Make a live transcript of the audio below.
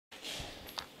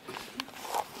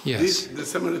Yes. The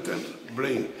Samaritan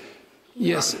bring.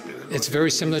 Yes, it's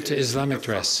very similar to Islamic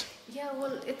dress. Yeah,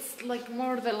 well, it's like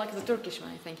more like the Turkish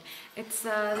one, I think. It's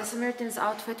the Samaritans'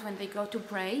 outfit when they go to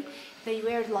pray. They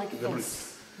wear like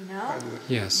this, you know?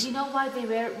 Yes. Do you know why they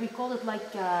wear? We call it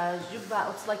like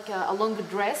jubba. It's like a long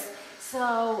dress.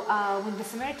 So when the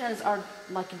Samaritans are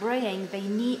like praying, they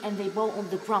knee and they bow on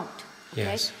the ground. Okay?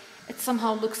 Yes. It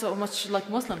somehow looks so much like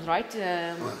Muslims, right?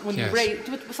 When you Yes. pray,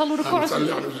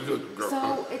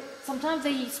 so sometimes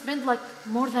they spend like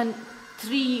more than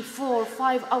 3, 4,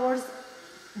 5 hours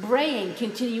praying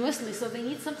continuously, so they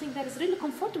need something that is really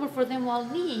comfortable for them while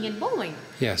kneeling and bowing.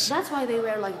 Yes. That's why they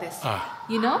wear like this.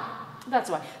 You know? That's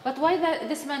why. But why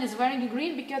this man is wearing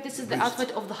green? Because this is the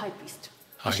outfit of the high priest.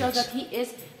 To show that he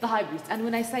is the high priest. And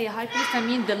when I say a high priest, I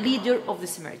mean the leader of the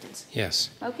Samaritans. Yes.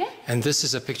 Okay? And this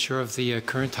is a picture of the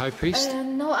current high priest?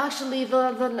 No, actually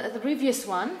the previous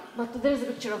one, but there's a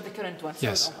picture of the current one.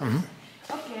 Yes.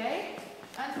 Okay.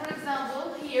 And for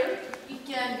example, here we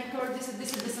can record this is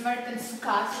the Samaritan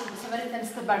Sukkah, so the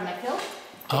Samaritan's tabernacle.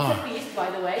 It's a feast, by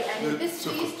the way. And in this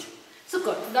feast,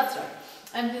 Sukkot, that's right.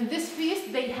 And in this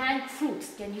feast, they hang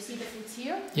fruits. Can you see the fruits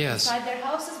here? Yes. Inside their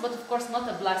houses, but of course not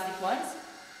the plastic ones.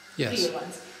 Yes. Real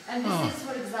ones. And this is,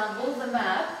 for example, the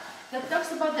map that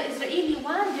talks about the Israeli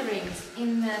wanderings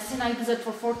in Sinai Desert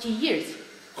for 40 years.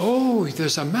 Oh,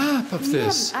 there's a map of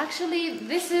this. Yeah, actually,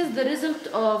 this is the result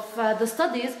of the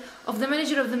studies of the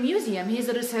manager of the museum. He's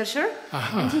a researcher,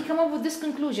 and he came up with this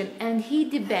conclusion. And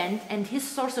and his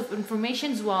source of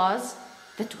information was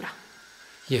the Torah.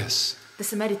 Yes. The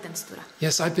Samaritan's Torah.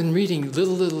 Yes, I've been reading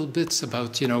little bits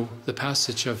about, the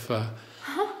passage of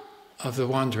the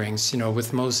wanderings,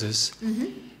 with Moses.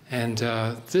 And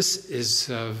this is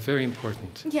very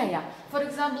important. Yeah. For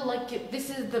example, like this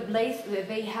is the place where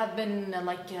they have been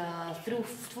through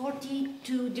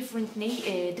 42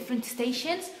 different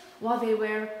stations while they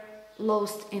were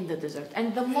lost in the desert.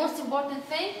 And the most important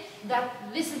thing, that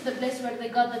this is the place where they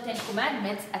got the 10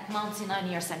 Commandments at Mount Sinai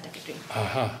near Santa Catherine.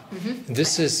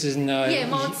 This is in...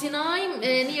 Mount Sinai near Santa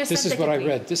Catherine. This is what I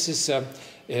read. This is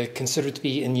considered to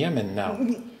be in Yemen now.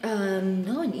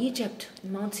 No, in Egypt,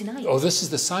 Mount Sinai. Oh, this is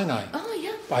the Sinai. Oh,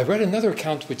 yeah. I read another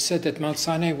account which said that Mount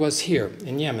Sinai was here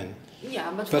in Yemen.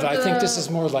 Yeah, but I think this is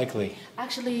more likely.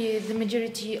 Actually, the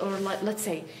majority, or let's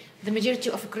say, the majority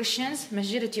of Christians,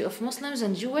 majority of Muslims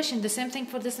and Jewish, and the same thing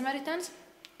for the Samaritans,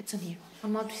 it's on here,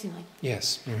 on Mount Sinai.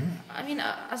 Yes. I mean,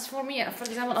 as for me, for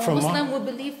example, a Muslim would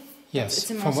believe it's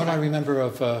in Mount from what Sinai. I remember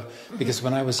of, because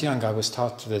when I was young, I was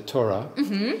taught the Torah,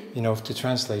 to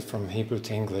translate from Hebrew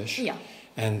to English. Yeah.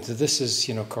 And this is,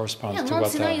 corresponds to Mount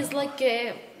what... Sinai is like,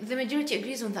 the majority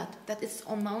agrees on that it's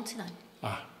on Mount Sinai.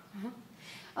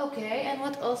 Okay, and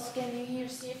what else can you here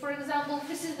see? For example,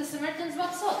 this is the Samaritans'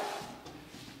 matzot.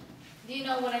 Do you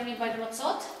know what I mean by the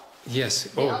matzot? Yes.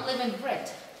 The unleavened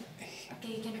bread.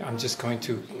 Okay, I'm just going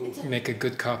to make a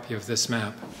good copy of this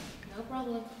map. No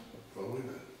problem.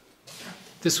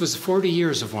 This was 40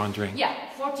 years of wandering. Yeah,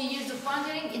 40 years of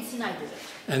wandering in Sinai Desert.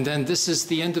 And then this is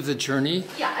the end of the journey.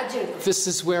 Yeah, at Jericho. This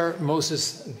is where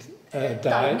Moses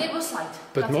died. Nablus.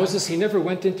 But Moses, he never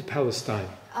went into Palestine.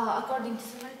 According to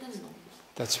Samaritans, no.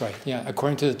 That's right. Yeah,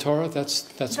 according to the Torah,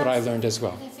 that's what I learned as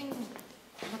well. I think,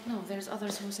 but no, there's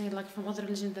others who say from other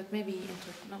religions that maybe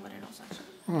nobody knows actually.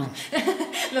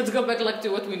 Let's go back to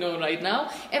what we know right now.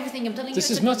 Everything I'm telling you.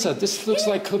 This is matzah. This looks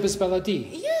like khubz baladi.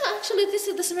 Yeah, actually, this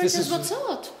is the Samaritans'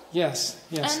 matzot. Yes.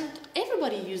 And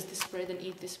everybody uses this bread and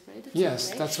eat this bread.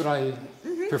 Yes, that's what I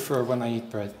prefer when I eat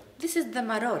bread. This is the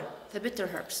maror, the bitter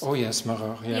herbs. Oh yes,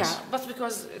 maror, yes. Yeah, but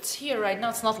because it's here right now,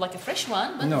 it's not like a fresh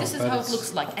one, but this is how it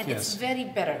looks like. And it's very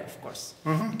bitter, of course,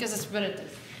 because it's bitter.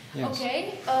 Yes.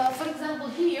 Okay, for example,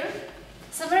 here,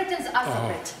 Samaritans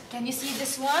alphabet. Can you see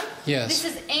this one? Yes. This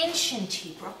is ancient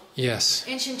Hebrew. Yes.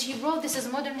 Ancient Hebrew, this is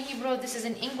modern Hebrew, this is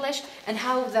in English, and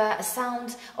how the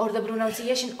sound or the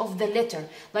pronunciation of the letter.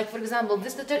 Like, for example,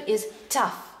 this letter is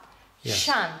taf,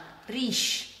 shan,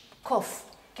 rish, kof.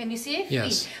 Can you see it?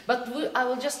 Yes. But I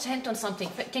will just hint on something.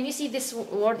 Can you see this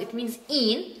word? It means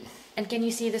in. And can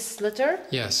you see this letter?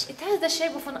 Yes. It has the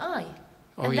shape of an eye.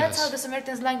 And that's how the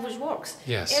Samaritans' language works.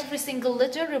 Yes. Every single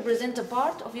letter represents a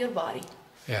part of your body.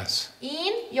 Yes.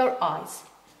 In, your eyes.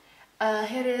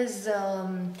 Here is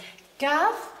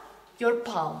kaf, your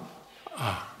palm.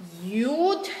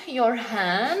 Yud, your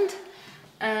hand.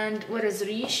 And what is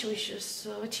rish? We should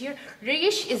saw it here.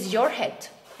 Rish is your head.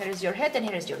 Here is your head and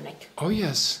here is your neck. Oh,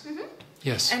 yes.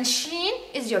 Yes. And sheen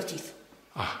is your teeth.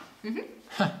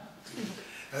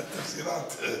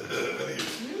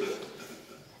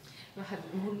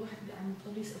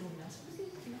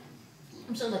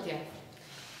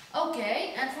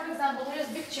 Okay, and for example, here's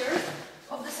pictures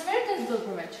of the Samaritans'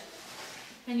 pilgrimage.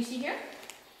 Can you see here?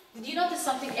 Did you notice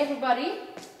something? Everybody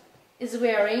is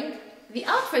wearing the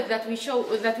outfit that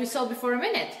we saw before a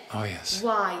minute. Oh yes.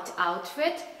 White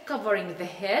outfit covering the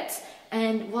heads,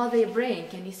 and while they're praying,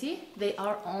 can you see? They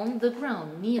are on the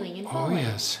ground, kneeling in Oh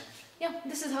yes. Yeah,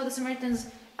 this is how the Samaritans'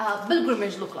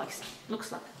 pilgrimage looks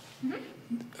like.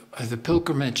 The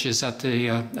pilgrimage is at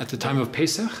the time of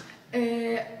Pesach.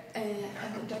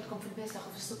 عندكم في البيسخ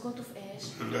وفي السكوت وفي ايش؟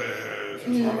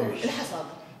 الحصاد.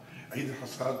 عيد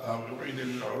الحصاد وعيد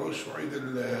العروش وعيد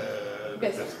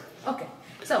البيسخ. Okay.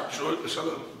 So.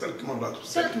 ثلاث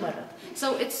مرات. So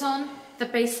it's on the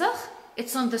Pesach,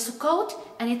 it's on the Sukkot,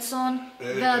 and it's on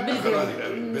the pilgrimage.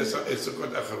 البيسخ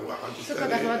السكوت آخر واحد.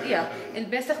 السكوت آخر واحد. Yeah.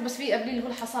 البيسخ بس في قبل اللي هو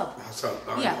الحصاد. الحصاد.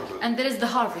 Yeah. And there is the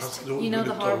harvest. You know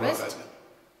the harvest.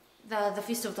 The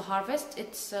feast of the harvest.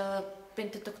 It's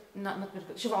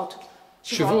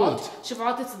Shavuot,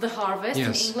 it's the harvest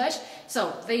in English. So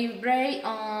they pray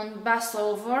on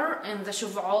Passover and the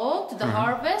Shavuot, the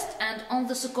harvest, and on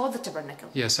the Sukkot, the tabernacle.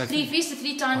 Yes, three feasts,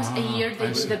 3 times a year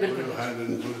they do the pilgrimage.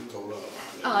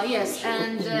 Yes,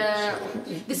 and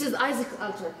this is Isaac's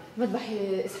altar.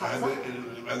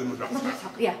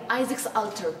 Yeah, Isaac's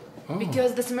altar.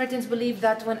 Because the Samaritans believe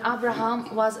that when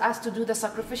Abraham was asked to do the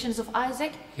sacrifices of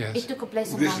Isaac, it took a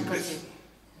place on Mount Gerizim.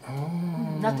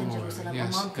 Not in Jerusalem, on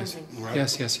Mount Gerizim.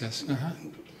 Yes. Yes.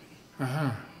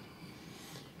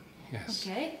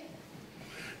 Okay.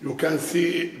 You can see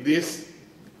this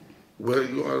where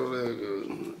you are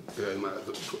the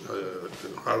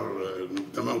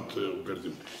Mount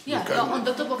Gerizim. Yeah, on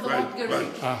the top of the Mount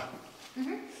Gerizim.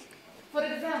 For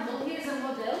example, here's a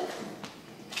model.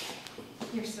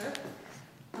 Here, sir.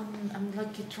 I'm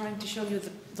like trying to show you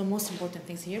the most important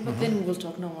things here, but then we will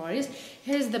talk, no worries.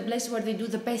 Here's the place where they do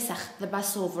the Pesach, the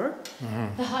Passover.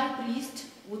 The high priest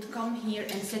would come here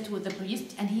and sit with the priest,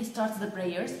 and he starts the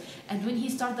prayers. And when he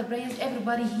starts the prayers,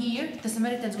 everybody here, the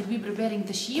Samaritans, would be preparing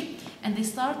the sheep, and they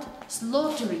start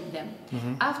slaughtering them.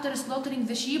 After slaughtering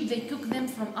the sheep, they cook them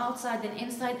from outside and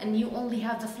inside, and you only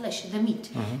have the flesh, the meat.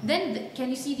 Then, can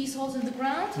you see these holes in the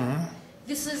ground?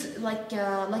 This is like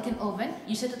an oven.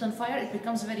 You set it on fire, it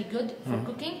becomes very good for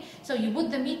cooking. So you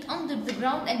put the meat under the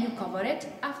ground and you cover it.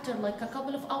 After like a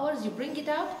couple of hours, you bring it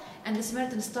out, and the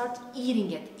Samaritans start eating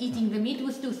the meat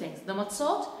with 2 things: the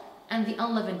matzot and the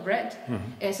unleavened bread.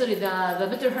 The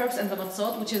bitter herbs and the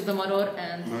matzot, which is the maror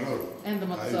and the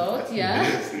matzot. Yeah,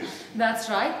 that's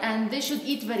right. And they should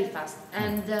eat very fast.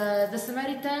 And the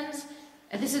Samaritans,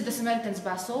 this is the Samaritans'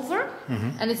 Passover,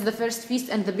 and it's the first feast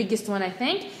and the biggest one, I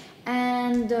think.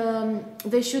 And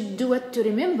they should do it to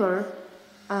remember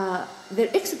their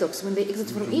exodus, when they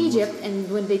exited from Egypt and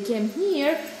when they came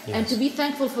here, and to be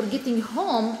thankful for getting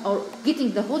home or getting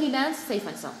the Holy Land safe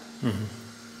and sound.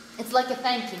 It's like a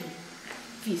thanking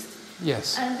feast.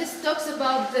 Yes. And this talks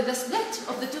about the split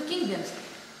of the 2 kingdoms.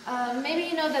 Maybe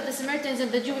you know that the Samaritans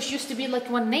and the Jewish used to be like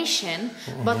one nation,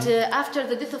 but after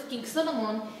the death of King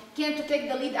Solomon, came to take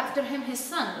the lead after him his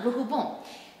son, Rehoboam.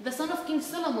 The son of King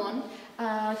Solomon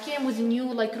came with new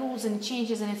rules and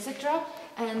changes and etc.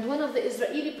 And one of the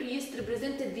Israeli priests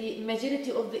represented the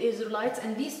majority of the Israelites,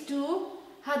 and these 2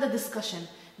 had a discussion.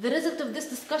 The result of this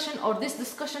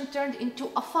discussion turned into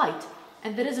a fight.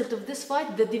 And the result of this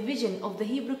fight, the division of the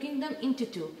Hebrew kingdom into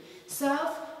 2.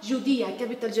 South Judea,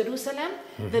 capital Jerusalem.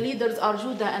 The leaders are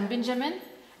Judah and Benjamin.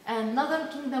 And northern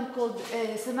kingdom called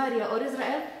Samaria or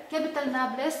Israel, capital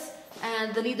Nablus.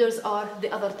 And the leaders are the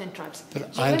other 10 tribes.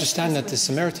 But I understand that the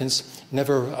Samaritans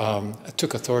never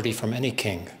took authority from any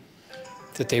king,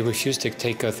 that they refused to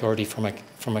take authority from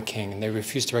a king, and they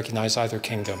refused to recognize either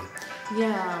kingdom.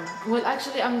 Yeah, well,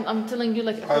 actually, I'm telling you,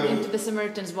 according to the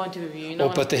Samaritans' point of view, you know.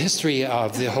 But the history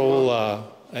of the whole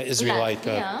Israelite,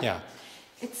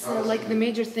 It's like the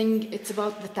major thing, it's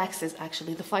about the taxes,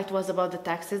 actually. The fight was about the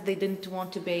taxes. They didn't want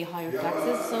to pay higher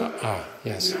taxes, so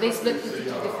they split into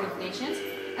 2 different nations.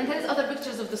 And there's other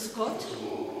pictures of the Sukkot.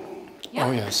 Yeah?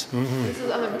 Oh, yes. This is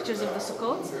other pictures of the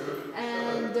Sukkot.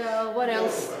 And what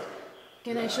else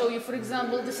can I show you? For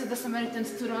example, this is the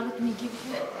Samaritans' Torah. Let me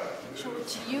show it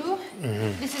to you.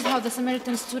 This is how the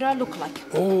Samaritans' Torah look like.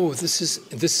 Oh, this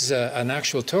is an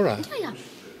actual Torah. Yeah.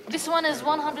 This one is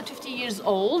 150 years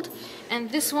old, and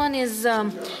this one is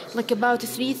about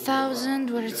 3,000,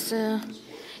 where it's...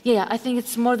 I think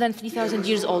it's more than 3,000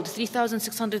 years old.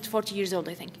 3,640 years old,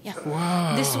 I think. Yeah.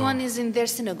 Wow. This one is in their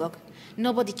synagogue.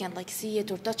 Nobody can see it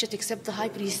or touch it except the high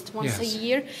priest once a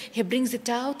year. He brings it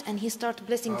out and he starts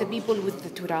blessing the people with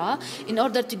the Torah in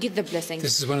order to get the blessing.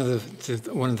 This is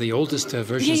one of the oldest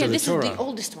versions of the Torah. This is the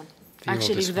oldest one.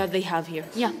 actually oldest that they have here.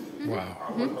 Yeah. Wow.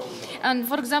 And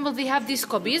for example, they have these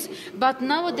copies, but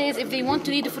nowadays, if they want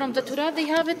to read from the Torah, they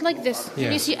have it like this.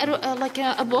 Yes. You see, like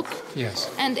a book, Yes.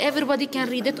 and everybody can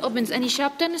read it, opens any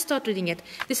chapter and start reading it.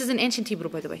 This is in ancient Hebrew,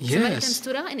 by the way. Yes. Samaritan's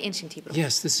Torah in ancient Hebrew.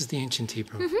 Yes, this is the ancient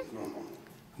Hebrew.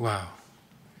 Wow.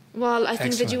 Well, I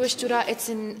think Excellent. the Jewish Torah, it's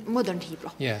in modern Hebrew.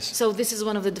 Yes. So this is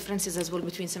one of the differences as well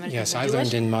between Samaritans Yes, and I Jewish.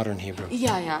 learned in modern Hebrew.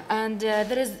 Yeah. And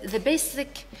there is the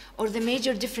basic or the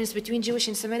major difference between Jewish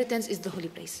and Samaritans is the holy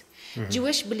place.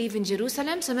 Jewish believe in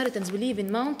Jerusalem, Samaritans believe in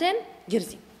mountain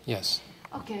Gerizim. Yes.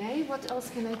 Okay, what else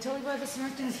can I tell you about the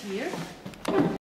Samaritans here?